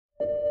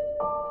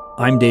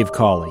I'm Dave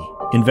Cawley,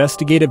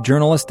 investigative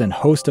journalist and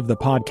host of the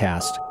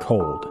podcast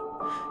Cold.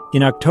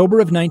 In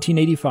October of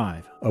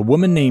 1985, a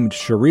woman named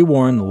Sheree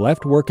Warren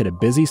left work at a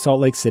busy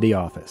Salt Lake City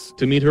office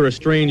to meet her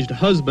estranged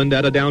husband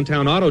at a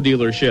downtown auto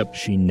dealership.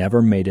 She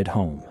never made it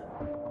home.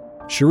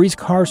 Sheree's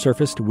car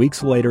surfaced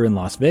weeks later in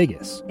Las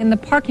Vegas. In the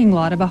parking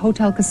lot of a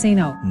hotel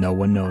casino. No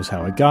one knows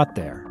how it got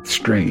there.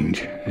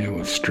 Strange. It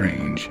was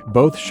strange.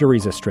 Both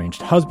Sheree's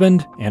estranged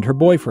husband and her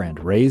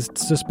boyfriend raised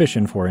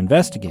suspicion for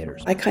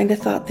investigators. I kind of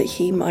thought that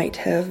he might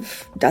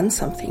have done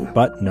something.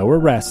 But no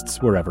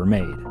arrests were ever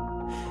made.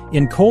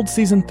 In Cold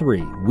Season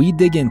 3, we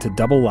dig into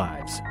double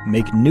lives,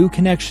 make new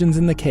connections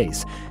in the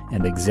case,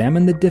 and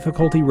examine the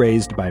difficulty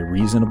raised by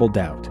reasonable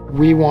doubt.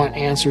 We want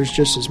answers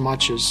just as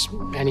much as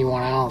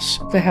anyone else.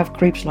 They have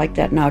creeps like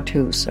that now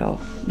too,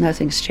 so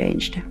nothing's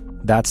changed.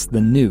 That's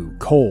the new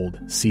Cold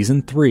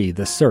Season 3,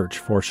 The Search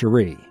for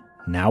Sheree,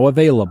 now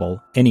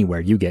available anywhere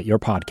you get your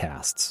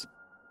podcasts.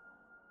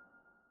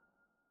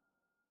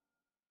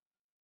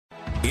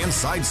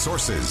 Inside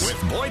Sources with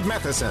Boyd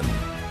Matheson.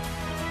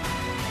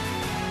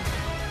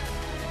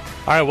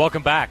 All right,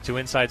 welcome back to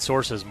Inside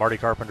Sources. Marty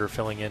Carpenter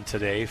filling in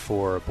today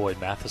for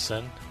Boyd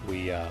Matheson.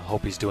 We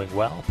hope he's doing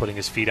well, putting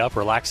his feet up,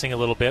 relaxing a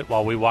little bit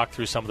while we walk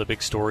through some of the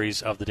big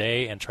stories of the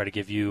day and try to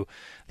give you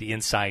the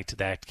insight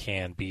that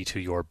can be to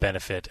your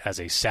benefit as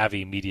a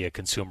savvy media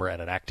consumer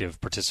and an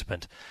active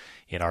participant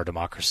in our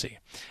democracy.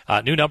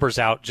 New numbers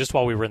out just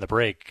while we were in the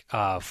break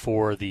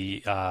for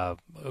the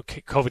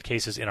COVID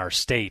cases in our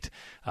state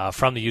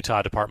from the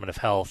Utah Department of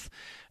Health.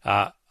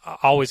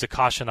 Always a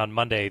caution on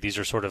Monday. These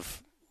are sort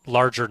of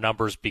larger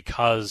numbers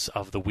because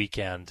of the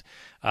weekend.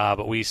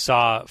 But we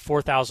saw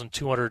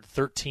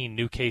 4,213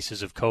 new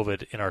cases of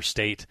COVID in our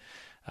state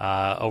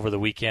over the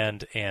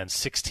weekend and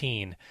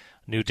 16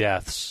 new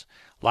deaths.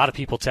 A lot of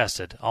people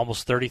tested,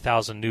 almost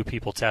 30,000 new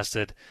people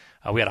tested.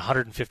 We had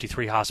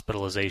 153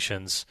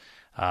 hospitalizations,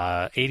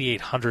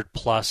 8,800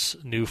 plus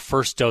new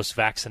first dose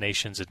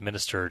vaccinations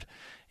administered,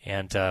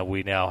 and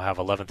we now have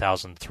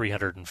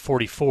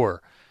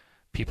 11,344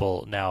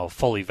 people now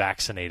fully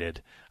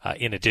vaccinated,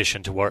 in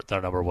addition to what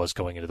their number was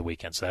going into the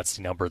weekend. So that's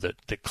the number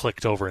that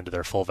clicked over into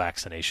their full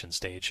vaccination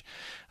stage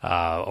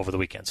over the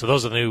weekend. So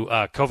those are the new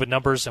COVID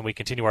numbers, and we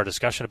continue our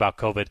discussion about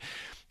COVID.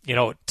 You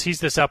know,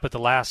 teased this up at the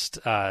last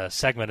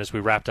segment as we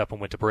wrapped up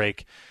and went to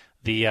break.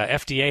 The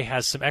FDA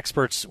has some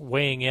experts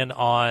weighing in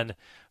on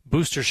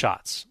booster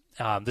shots.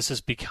 This has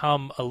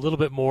become a little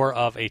bit more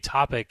of a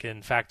topic.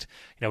 In fact,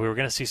 we were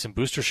going to see some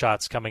booster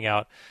shots coming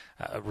out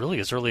really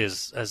as early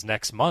as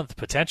next month,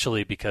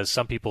 potentially, because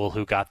some people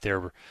who got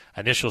their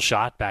initial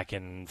shot back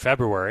in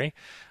February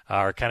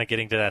are kind of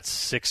getting to that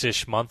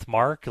 6-ish month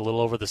mark, a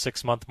little over the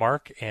 6-month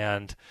mark,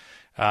 and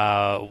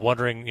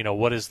wondering,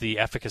 what is the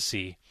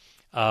efficacy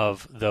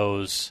of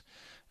those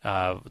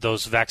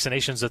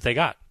vaccinations that they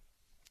got.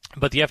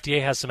 But the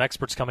FDA has some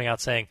experts coming out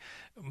saying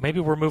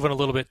maybe we're moving a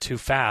little bit too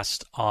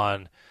fast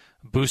on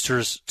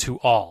boosters to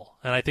all.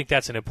 And I think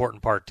that's an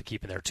important part to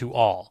keep in there, to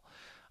all,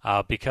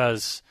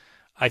 because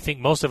I think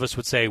most of us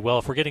would say, well,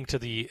 if we're getting to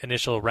the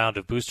initial round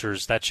of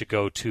boosters, that should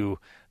go to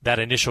that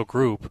initial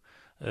group,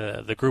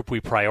 the group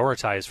we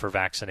prioritize for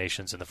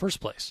vaccinations in the first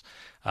place,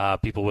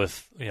 people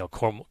with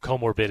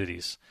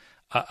comorbidities,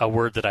 a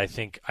word that I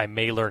think I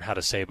may learn how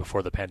to say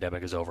before the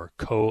pandemic is over,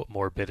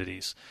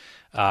 comorbidities.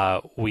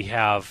 We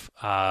have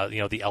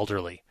the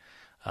elderly,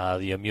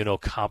 the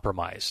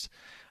immunocompromised.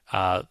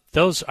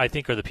 Those, I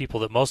think, are the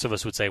people that most of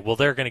us would say, well,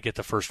 they're going to get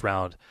the first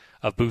round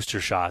of booster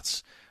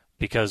shots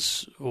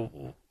because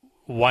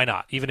why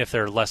not? Even if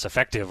they're less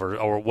effective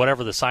or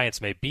whatever the science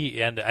may be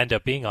and end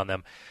up being on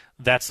them,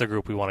 that's the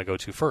group we want to go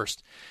to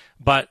first.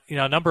 But,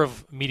 a number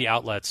of media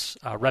outlets,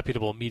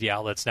 reputable media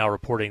outlets now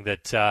reporting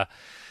that,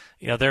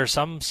 there are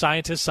some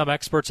scientists, some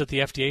experts at the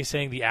FDA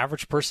saying the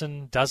average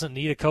person doesn't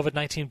need a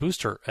COVID-19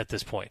 booster at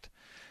this point.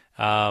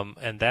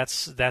 And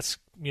that's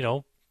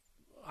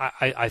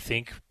I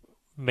think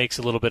makes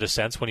a little bit of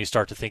sense when you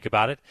start to think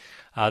about it.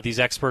 These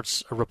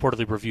experts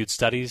reportedly reviewed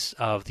studies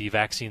of the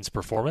vaccine's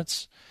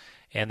performance,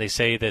 and they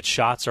say that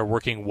shots are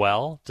working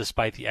well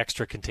despite the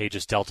extra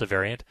contagious Delta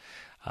variant,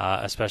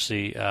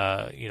 especially,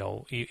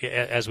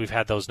 as we've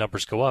had those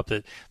numbers go up,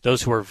 that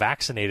those who are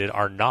vaccinated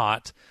are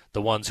not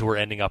the ones who are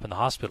ending up in the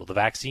hospital. The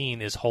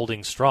vaccine is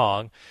holding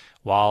strong,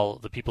 while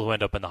the people who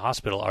end up in the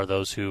hospital are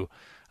those who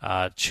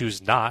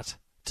choose not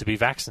to be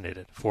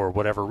vaccinated for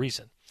whatever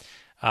reason.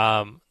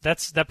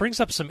 That brings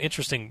up some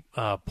interesting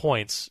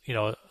points,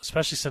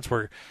 especially since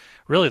the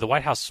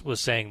White House was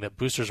saying that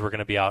boosters were going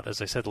to be out,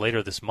 as I said,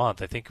 later this month.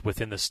 I think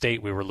within the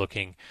state we were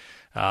looking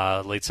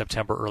late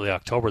September, early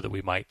October that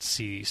we might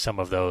see some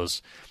of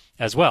those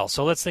as well.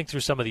 So let's think through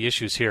some of the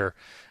issues here.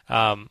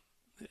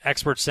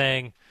 Experts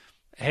saying,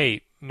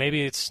 hey,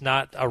 maybe it's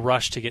not a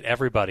rush to get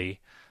everybody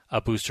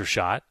a booster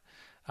shot.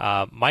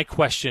 My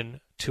question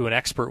to an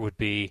expert would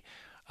be,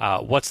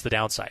 what's the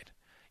downside?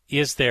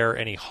 Is there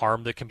any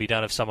harm that can be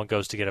done if someone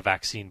goes to get a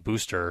vaccine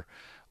booster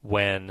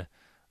when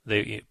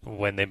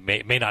when they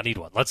may not need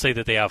one. Let's say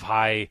that they have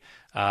high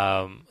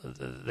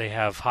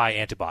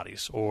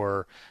antibodies,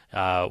 or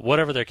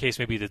whatever their case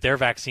may be, that their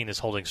vaccine is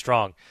holding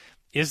strong.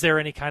 Is there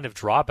any kind of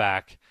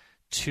drawback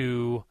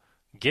to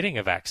getting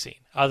a vaccine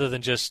other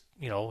than just,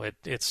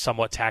 it's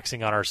somewhat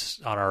taxing on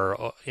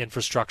our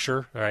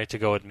infrastructure, right? To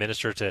go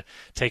administer, to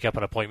take up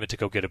an appointment to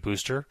go get a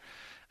booster.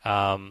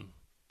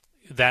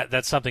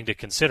 That's something to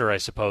consider, I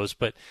suppose.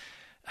 But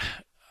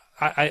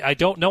I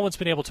don't. No one's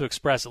been able to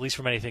express, at least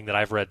from anything that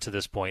I've read to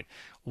this point,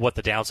 what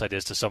the downside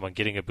is to someone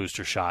getting a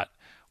booster shot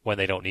when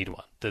they don't need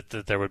one.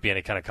 That there would be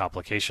any kind of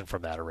complication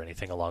from that or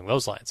anything along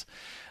those lines.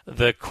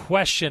 The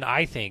question,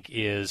 I think,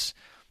 is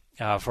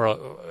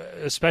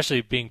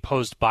especially being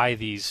posed by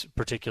these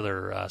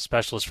particular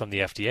specialists from the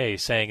FDA,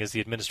 saying, is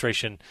the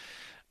administration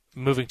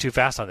moving too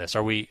fast on this?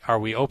 Are we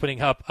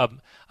opening up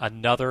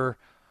another?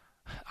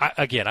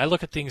 I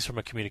look at things from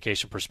a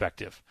communication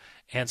perspective,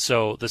 and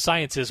so the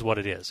science is what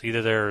it is.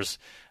 Either there's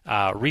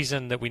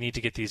reason that we need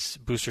to get these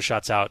booster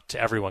shots out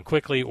to everyone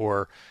quickly,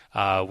 or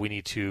we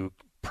need to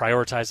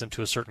prioritize them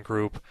to a certain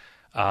group,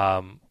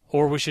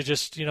 or we should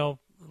just,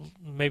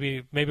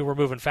 maybe we're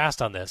moving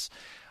fast on this.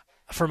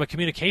 From a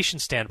communication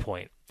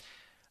standpoint,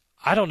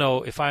 I don't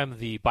know if I'm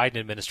the Biden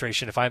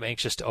administration, if I'm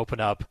anxious to open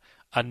up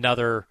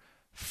another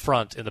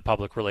front in the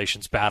public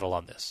relations battle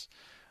on this.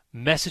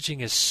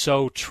 Messaging is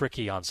so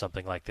tricky on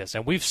something like this,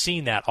 and we've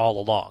seen that all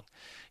along.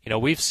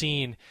 We've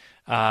seen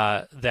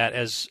that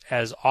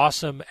as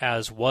awesome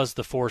as was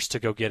the force to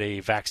go get a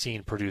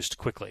vaccine produced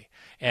quickly,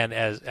 and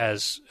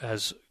as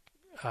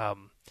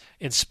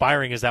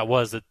inspiring as that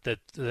was, that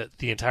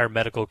the entire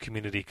medical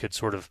community could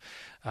sort of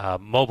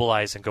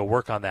mobilize and go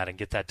work on that and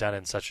get that done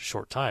in such a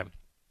short time,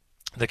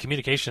 the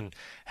communication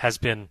has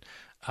been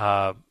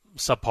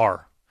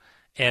subpar.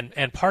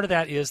 And part of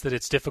that is that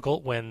it's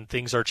difficult when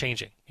things are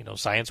changing.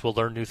 Science will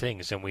learn new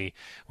things, and we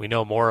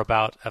know more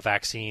about a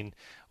vaccine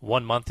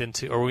 1 month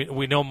into, or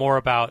we know more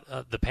about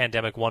the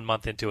pandemic 1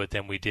 month into it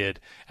than we did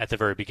at the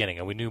very beginning,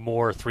 and we knew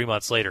more 3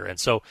 months later. And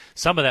so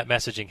some of that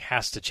messaging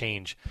has to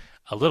change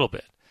a little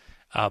bit.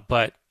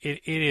 But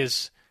it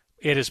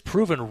is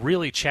proven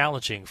really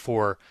challenging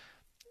for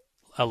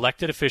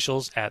elected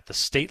officials at the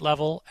state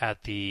level,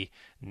 at the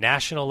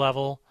national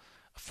level,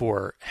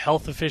 for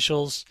health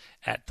officials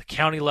at the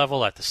county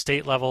level, at the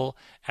state level,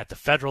 at the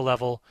federal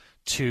level,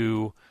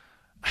 to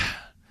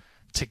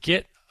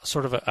get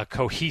sort of a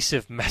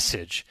cohesive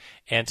message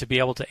and to be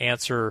able to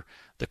answer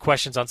the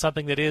questions on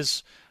something that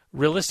is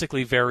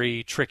realistically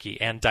very tricky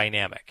and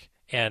dynamic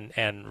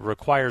and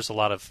requires a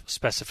lot of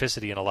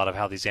specificity in a lot of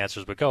how these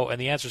answers would go.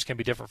 And the answers can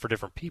be different for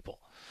different people.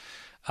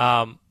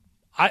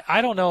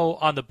 I don't know,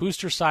 on the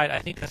booster side, I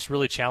think that's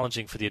really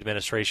challenging for the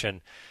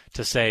administration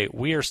to say,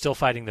 we are still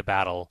fighting the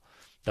battle,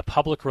 the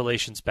public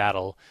relations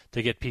battle,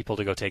 to get people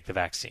to go take the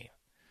vaccine.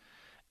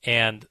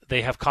 And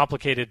they have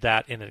complicated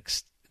that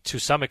to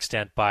some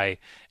extent by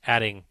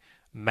adding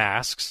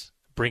masks,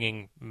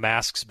 bringing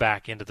masks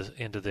back into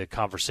the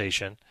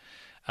conversation,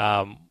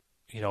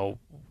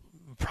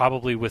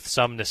 probably with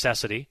some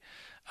necessity,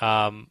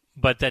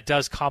 but that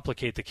does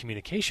complicate the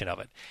communication of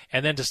it.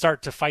 And then to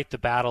start to fight the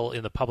battle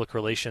in the public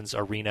relations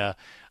arena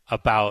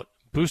about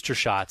booster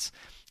shots,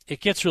 it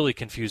gets really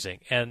confusing.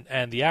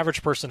 And the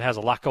average person has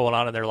a lot going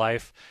on in their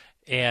life,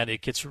 and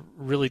it gets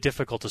really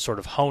difficult to sort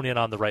of hone in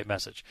on the right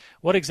message.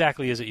 What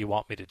exactly is it you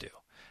want me to do?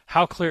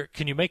 How clear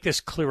can you make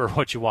this clearer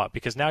what you want?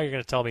 Because now you're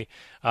going to tell me,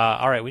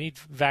 all right, we need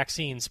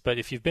vaccines, but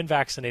if you've been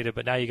vaccinated,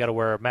 but now you got to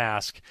wear a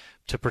mask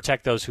to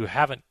protect those who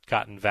haven't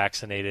gotten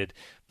vaccinated.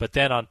 But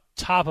then on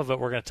top of it,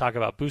 we're going to talk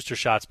about booster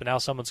shots, but now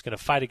someone's going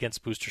to fight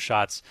against booster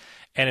shots.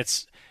 And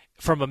it's,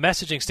 from a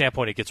messaging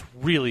standpoint, it gets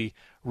really,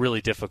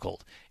 really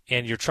difficult.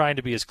 And you're trying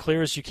to be as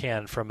clear as you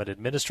can from an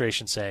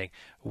administration saying,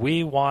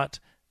 we want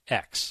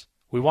X.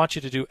 We want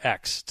you to do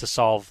X to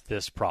solve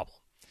this problem.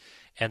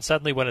 And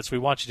suddenly when it's, we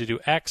want you to do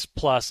X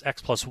plus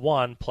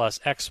 1 plus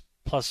X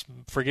plus,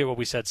 forget what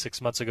we said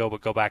 6 months ago,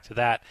 but go back to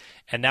that.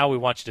 And now we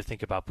want you to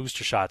think about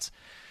booster shots.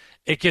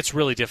 It gets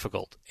really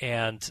difficult.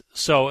 And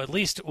so at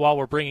least while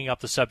we're bringing up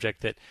the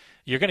subject, that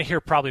you're going to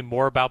hear probably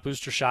more about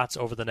booster shots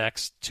over the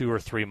next 2 or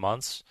 3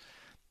 months.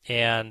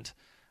 And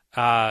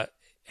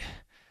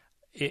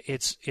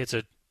it's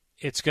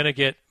going to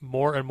get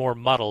more and more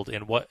muddled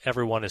in what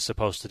everyone is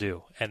supposed to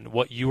do and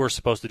what you are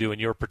supposed to do in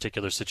your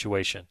particular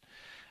situation.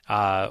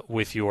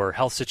 With your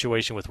health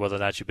situation, with whether or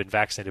not you've been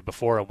vaccinated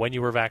before and when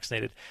you were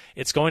vaccinated,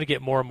 it's going to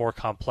get more and more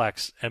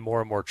complex and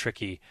more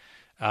tricky.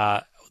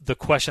 The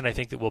question I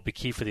think that will be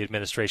key for the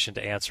administration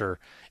to answer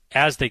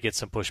as they get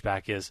some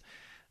pushback is,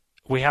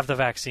 we have the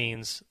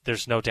vaccines,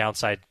 there's no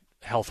downside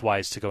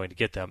health-wise to going to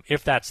get them.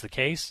 If that's the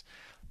case,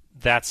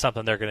 that's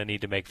something they're going to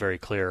need to make very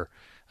clear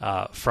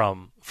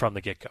from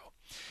the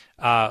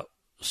get-go.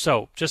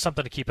 So just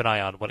something to keep an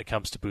eye on when it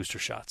comes to booster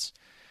shots.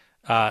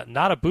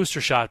 Not a booster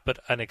shot, but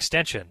an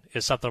extension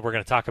is something we're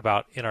going to talk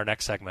about in our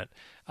next segment.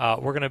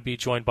 We're going to be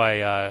joined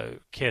by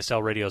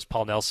KSL Radio's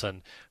Paul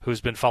Nelson, who's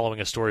been following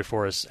a story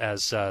for us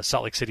as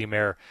Salt Lake City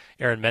Mayor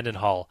Aaron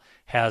Mendenhall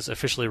has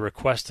officially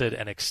requested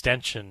an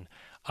extension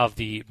of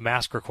the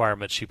mask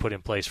requirements she put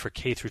in place for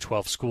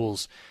K-12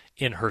 schools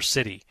in her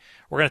city.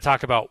 We're going to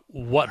talk about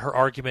what her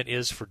argument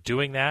is for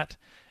doing that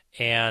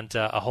and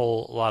a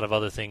whole lot of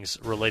other things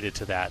related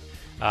to that.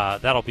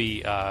 That'll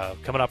be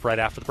coming up right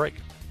after the break.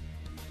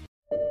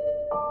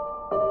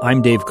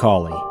 I'm Dave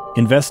Cawley,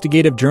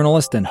 investigative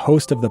journalist and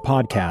host of the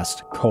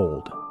podcast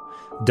Cold.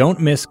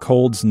 Don't miss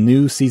Cold's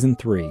new Season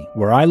 3,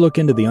 where I look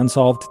into the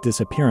unsolved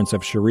disappearance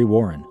of Sheree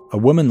Warren, a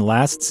woman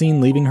last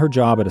seen leaving her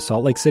job at a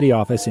Salt Lake City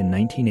office in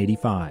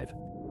 1985.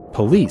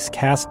 Police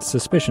cast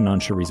suspicion on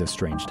Sheree's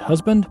estranged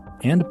husband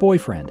and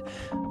boyfriend,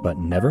 but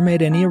never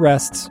made any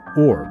arrests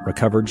or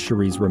recovered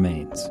Sheree's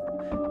remains.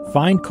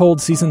 Find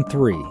Cold Season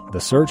 3, The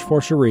Search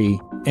for Sheree,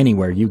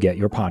 anywhere you get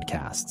your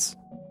podcasts.